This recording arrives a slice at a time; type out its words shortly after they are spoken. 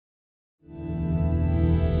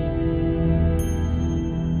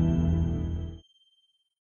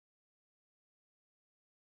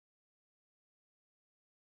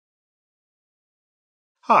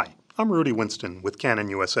Hi, I'm Rudy Winston with Canon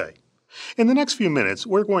USA. In the next few minutes,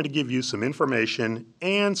 we're going to give you some information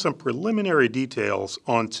and some preliminary details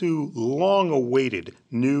on two long-awaited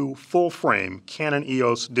new full-frame Canon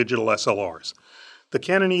EOS digital SLRs, the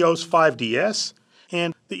Canon EOS 5DS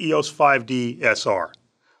and the EOS 5D SR.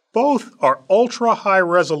 Both are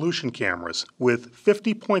ultra-high-resolution cameras with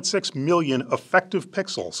 50.6 million effective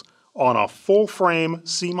pixels on a full-frame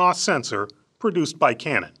CMOS sensor produced by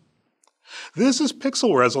Canon. This is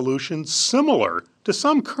pixel resolution similar to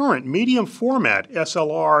some current medium format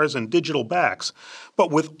SLRs and digital backs,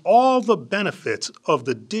 but with all the benefits of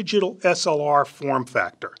the digital SLR form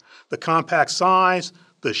factor: the compact size,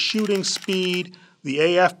 the shooting speed, the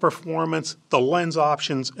AF performance, the lens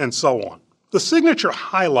options, and so on. The signature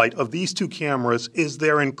highlight of these two cameras is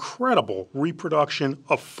their incredible reproduction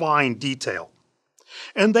of fine detail.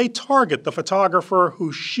 And they target the photographer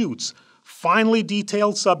who shoots finely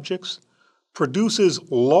detailed subjects, produces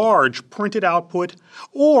large printed output,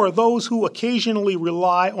 or those who occasionally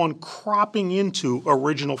rely on cropping into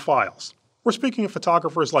original files. We're speaking of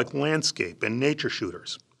photographers like landscape and nature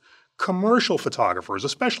shooters. Commercial photographers,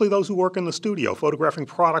 especially those who work in the studio, photographing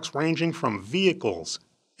products ranging from vehicles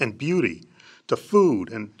and beauty to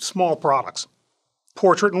food and small products.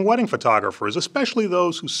 Portrait and wedding photographers, especially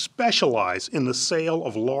those who specialize in the sale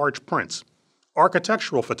of large prints.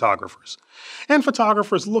 Architectural photographers, and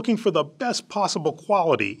photographers looking for the best possible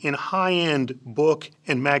quality in high-end book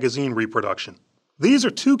and magazine reproduction. These are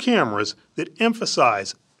two cameras that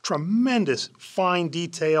emphasize tremendous fine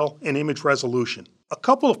detail and image resolution. A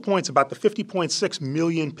couple of points about the 50.6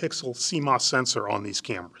 million pixel CMOS sensor on these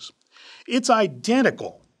cameras. It's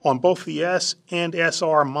identical on both the S and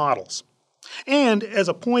SR models. And as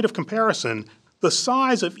a point of comparison, the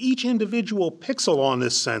size of each individual pixel on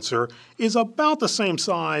this sensor is about the same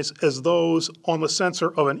size as those on the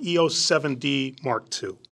sensor of an EOS 7D Mark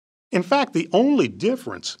II. In fact, the only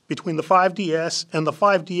difference between the 5DS and the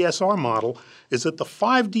 5DSR model is that the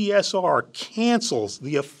 5DSR cancels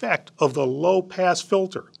the effect of the low-pass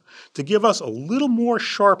filter to give us a little more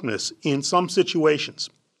sharpness in some situations.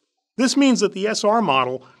 This means that the SR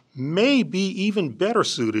model may be even better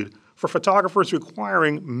suited for photographers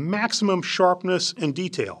requiring maximum sharpness and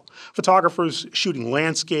detail, photographers shooting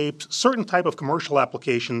landscapes, certain type of commercial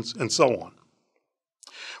applications, and so on.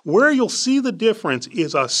 Where you'll see the difference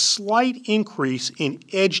is a slight increase in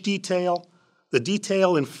edge detail, the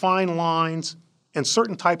detail in fine lines, and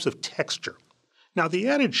certain types of texture. Now, the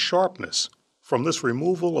added sharpness from this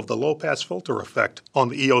removal of the low-pass filter effect on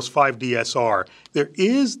the EOS 5D SR, there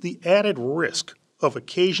is the added risk of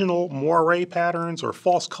occasional moire patterns or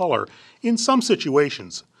false color in some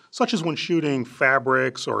situations, such as when shooting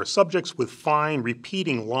fabrics or subjects with fine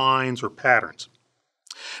repeating lines or patterns.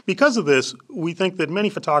 Because of this, we think that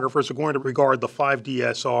many photographers are going to regard the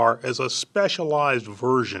 5DSR as a specialized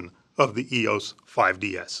version of the EOS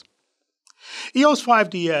 5DS. EOS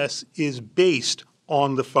 5DS is based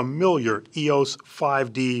on the familiar EOS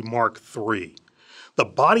 5D Mark III. The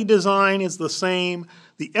body design is the same.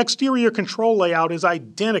 The exterior control layout is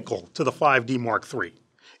identical to the 5D Mark III.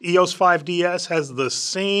 EOS 5DS has the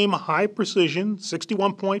same high-precision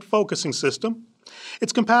 61-point focusing system.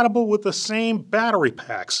 It's compatible with the same battery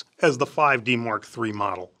packs as the 5D Mark III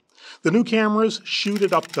model. The new cameras shoot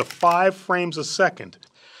at up to 5 frames a second.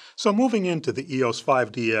 So moving into the EOS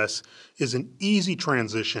 5DS is an easy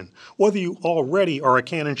transition, whether you already are a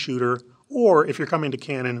Canon shooter or if you're coming to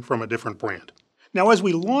Canon from a different brand. Now, as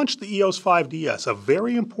we launch the EOS 5DS, a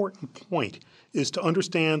very important point is to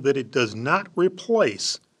understand that it does not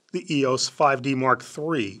replace the EOS 5D Mark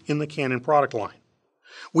III in the Canon product line.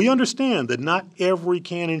 We understand that not every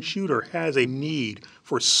Canon shooter has a need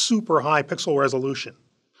for super high pixel resolution.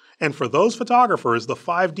 And for those photographers, the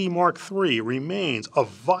 5D Mark III remains a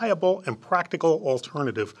viable and practical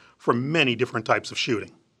alternative for many different types of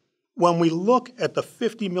shooting. When we look at the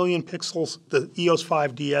 50 million pixels the EOS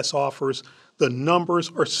 5DS offers, the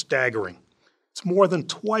numbers are staggering. It's more than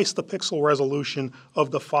twice the pixel resolution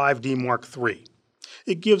of the 5D Mark III.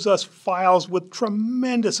 It gives us files with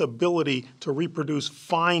tremendous ability to reproduce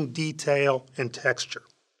fine detail and texture.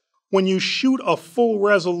 When you shoot a full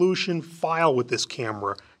resolution file with this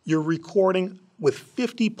camera, you're recording with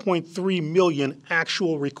 50.3 million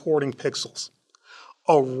actual recording pixels.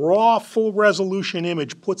 A raw full resolution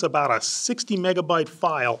image puts about a 60 megabyte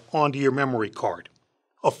file onto your memory card.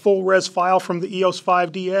 A full-res file from the EOS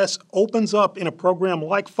 5DS opens up in a program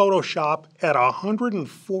like Photoshop at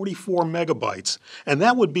 144 megabytes, and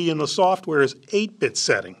that would be in the software's 8-bit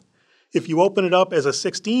setting. If you open it up as a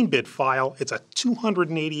 16-bit file, it's a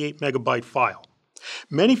 288 megabyte file.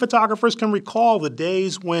 Many photographers can recall the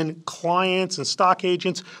days when clients and stock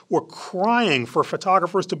agents were crying for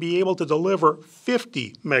photographers to be able to deliver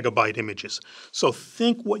 50 megabyte images. So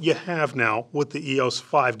think what you have now with the EOS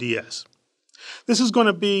 5DS. This is going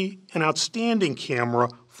to be an outstanding camera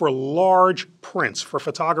for large prints for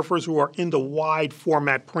photographers who are into wide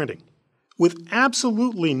format printing. With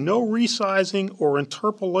absolutely no resizing or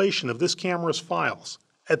interpolation of this camera's files,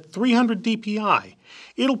 at 300 dpi,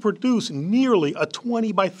 it'll produce nearly a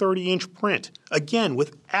 20 by 30 inch print, again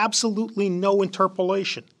with absolutely no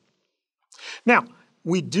interpolation. Now,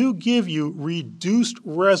 we do give you reduced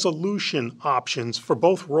resolution options for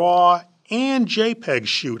both RAW and JPEG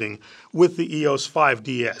shooting with the EOS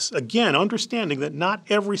 5DS. Again, understanding that not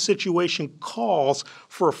every situation calls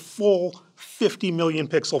for full 50 million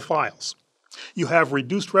pixel files. You have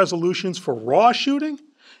reduced resolutions for RAW shooting.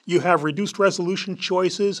 You have reduced resolution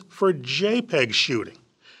choices for JPEG shooting,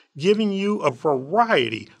 giving you a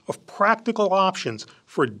variety of practical options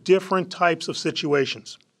for different types of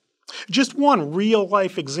situations. Just one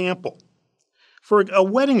real-life example. For a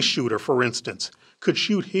wedding shooter, for instance, could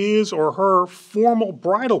shoot his or her formal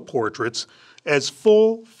bridal portraits as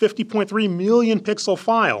full 50.3 million pixel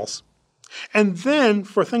files, and then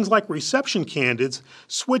for things like reception candids,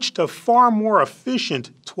 switch to far more efficient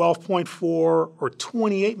 12.4 or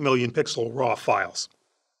 28 million pixel RAW files.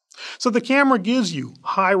 So the camera gives you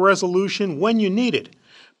high resolution when you need it,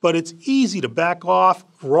 but it's easy to back off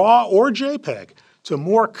RAW or JPEG to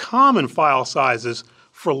more common file sizes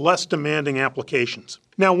for less demanding applications.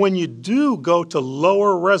 Now, when you do go to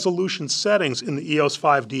lower resolution settings in the EOS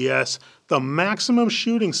 5DS, the maximum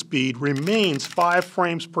shooting speed remains 5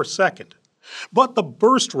 frames per second. But the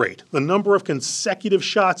burst rate, the number of consecutive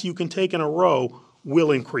shots you can take in a row,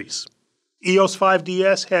 will increase. EOS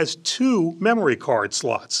 5DS has 2 memory card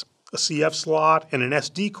slots, a CF slot and an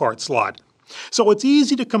SD card slot. So it's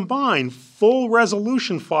easy to combine full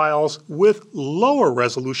resolution files with lower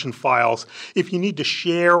resolution files if you need to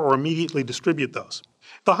share or immediately distribute those.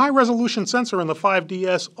 The high resolution sensor in the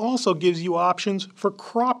 5DS also gives you options for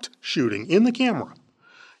cropped shooting in the camera.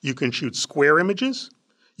 You can shoot square images,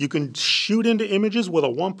 you can shoot into images with a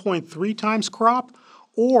 1.3 times crop,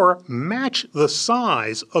 or match the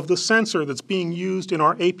size of the sensor that's being used in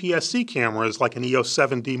our APS-C cameras, like an EOS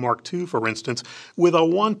 7D Mark II, for instance, with a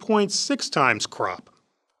 1.6 times crop.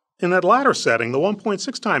 In that latter setting, the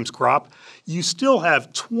 1.6 times crop, you still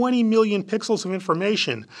have 20 million pixels of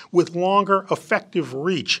information with longer effective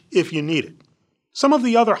reach if you need it. Some of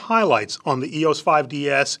the other highlights on the EOS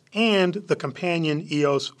 5DS and the companion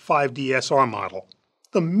EOS 5DSR model.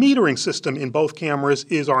 The metering system in both cameras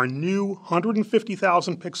is our new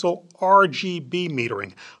 150,000 pixel RGB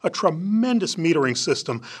metering, a tremendous metering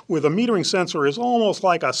system where the metering sensor is almost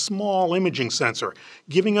like a small imaging sensor,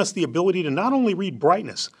 giving us the ability to not only read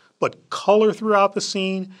brightness, but color throughout the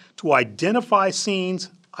scene, to identify scenes,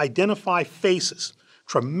 identify faces.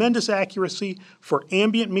 Tremendous accuracy for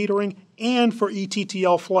ambient metering and for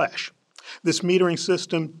ETTL flash. This metering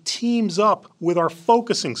system teams up with our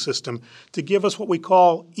focusing system to give us what we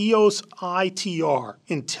call EOS ITR,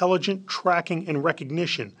 Intelligent Tracking and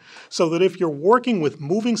Recognition, so that if you're working with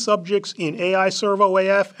moving subjects in AI Servo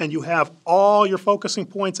AF and you have all your focusing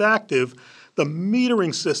points active, the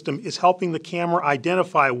metering system is helping the camera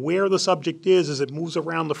identify where the subject is as it moves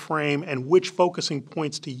around the frame and which focusing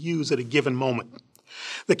points to use at a given moment.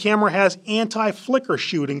 The camera has anti-flicker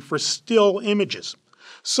shooting for still images.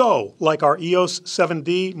 So, like our EOS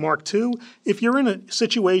 7D Mark II, if you're in a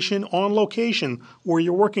situation on location where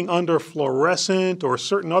you're working under fluorescent or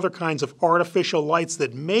certain other kinds of artificial lights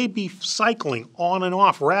that may be cycling on and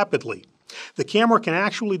off rapidly, the camera can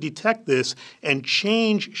actually detect this and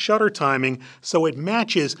change shutter timing so it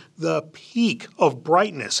matches the peak of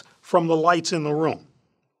brightness from the lights in the room.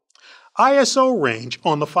 ISO range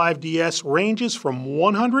on the 5DS ranges from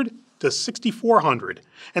 100 to 6400,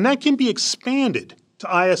 and that can be expanded to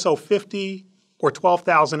ISO 50 or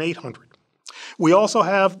 12,800. We also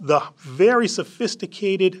have the very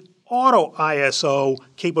sophisticated auto ISO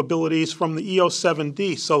capabilities from the EOS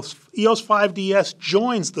 7D. So EOS 5DS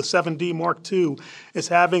joins the 7D Mark II as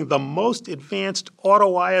having the most advanced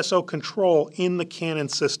auto ISO control in the Canon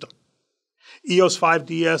system. EOS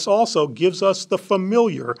 5DS also gives us the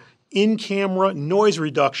familiar in-camera noise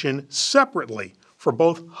reduction separately for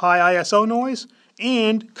both high ISO noise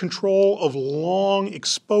and control of long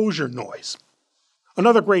exposure noise.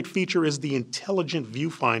 Another great feature is the intelligent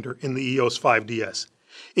viewfinder in the EOS 5DS.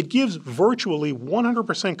 It gives virtually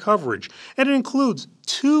 100% coverage, and it includes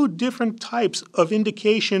two different types of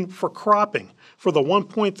indication for cropping, for the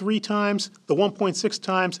 1.3 times, the 1.6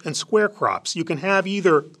 times, and square crops. You can have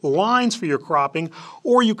either lines for your cropping,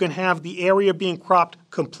 or you can have the area being cropped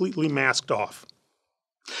completely masked off.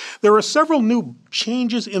 There are several new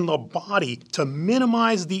changes in the body to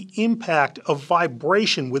minimize the impact of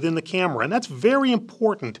vibration within the camera, and that's very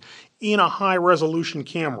important in a high-resolution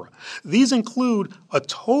camera. These include a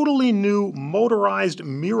totally new motorized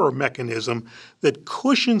mirror mechanism that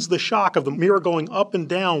cushions the shock of the mirror going up and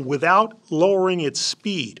down without lowering its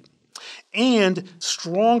speed, and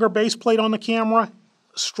stronger base plate on the camera,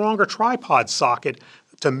 stronger tripod socket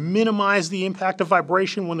to minimize the impact of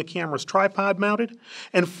vibration when the camera is tripod mounted.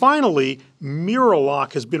 And finally, mirror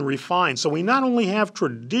lock has been refined. So we not only have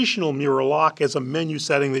traditional mirror lock as a menu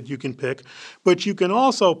setting that you can pick, but you can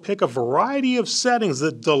also pick a variety of settings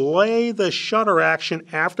that delay the shutter action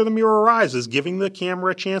after the mirror rises, giving the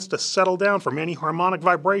camera a chance to settle down from any harmonic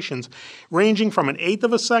vibrations, ranging from 1/8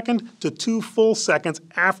 of a second to 2 full seconds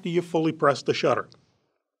after you fully press the shutter.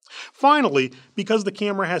 Finally, because the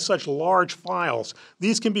camera has such large files,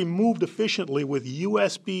 these can be moved efficiently with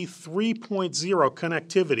USB 3.0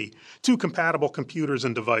 connectivity to compatible computers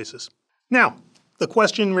and devices. Now, the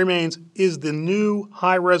question remains, is the new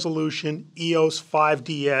high-resolution EOS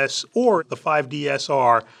 5DS or the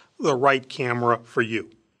 5DSR the right camera for you?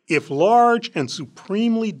 If large and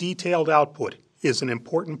supremely detailed output is an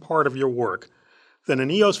important part of your work, then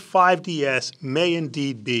an EOS 5DS may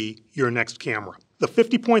indeed be your next camera. The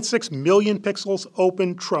 50.6 million pixels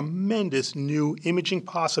open tremendous new imaging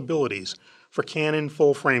possibilities for Canon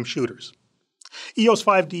full-frame shooters. EOS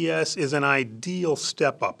 5DS is an ideal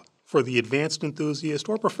step-up for the advanced enthusiast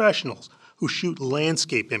or professionals who shoot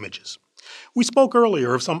landscape images. We spoke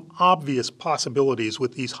earlier of some obvious possibilities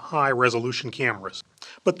with these high-resolution cameras,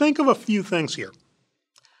 but think of a few things here.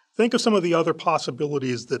 Think of some of the other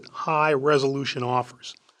possibilities that high resolution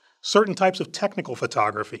offers. Certain types of technical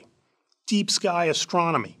photography, deep sky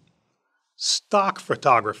astronomy, stock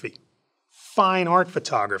photography, fine art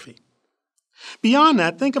photography. Beyond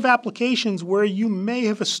that, think of applications where you may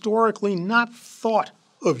have historically not thought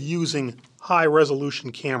of using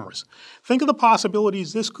high-resolution cameras. Think of the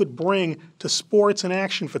possibilities this could bring to sports and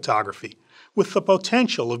action photography, with the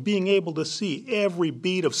potential of being able to see every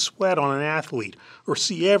bead of sweat on an athlete or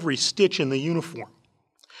see every stitch in the uniform.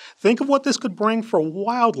 Think of what this could bring for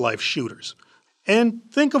wildlife shooters. And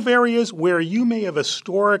think of areas where you may have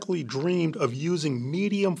historically dreamed of using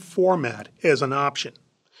medium format as an option.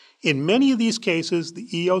 In many of these cases, the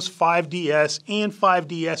EOS 5DS and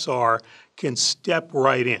 5DSR can step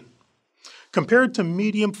right in. Compared to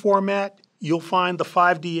medium format, you'll find the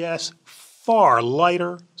 5DS far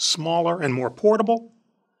lighter, smaller, and more portable.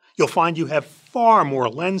 You'll find you have far more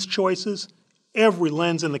lens choices. Every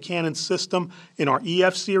lens in the Canon system in our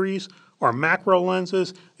EF series, our macro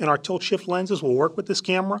lenses, and our tilt-shift lenses will work with this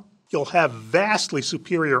camera. You'll have vastly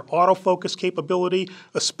superior autofocus capability,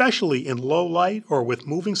 especially in low light or with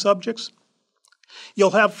moving subjects.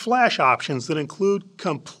 You'll have flash options that include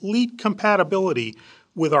complete compatibility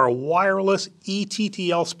with our wireless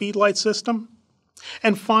eTTL speedlight system.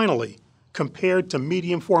 And finally, compared to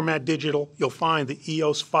medium format digital, you'll find the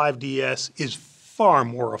EOS 5DS is far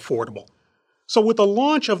more affordable. So with the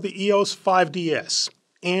launch of the EOS 5DS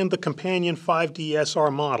and the companion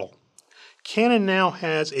 5DSR model, Canon now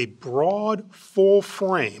has a broad,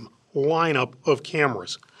 full-frame lineup of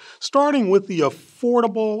cameras, starting with the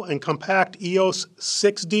affordable and compact EOS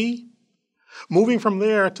 6D, moving from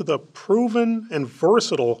there to the proven and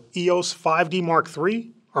versatile EOS 5D Mark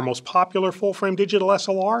III, our most popular full-frame digital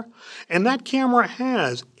SLR, and that camera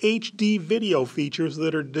has HD video features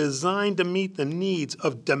that are designed to meet the needs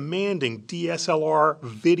of demanding DSLR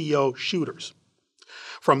video shooters.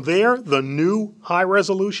 From there, the new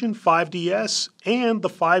high-resolution 5DS and the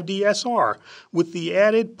 5DSR with the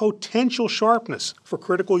added potential sharpness for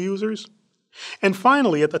critical users. And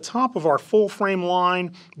finally, at the top of our full-frame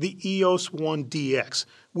line, the EOS 1DX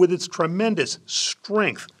with its tremendous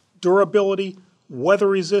strength, durability, weather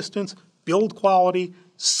resistance, build quality,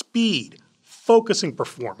 speed, focusing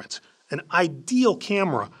performance, an ideal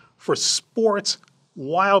camera for sports,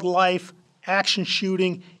 wildlife, action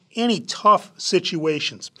shooting, any tough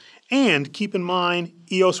situations. And keep in mind,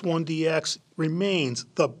 EOS 1DX remains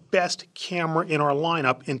the best camera in our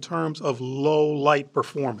lineup in terms of low light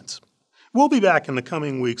performance. We'll be back in the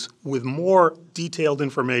coming weeks with more detailed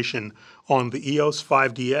information on the EOS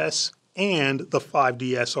 5DS and the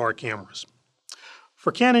 5DSR cameras.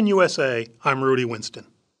 For Canon USA, I'm Rudy Winston.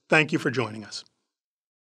 Thank you for joining us.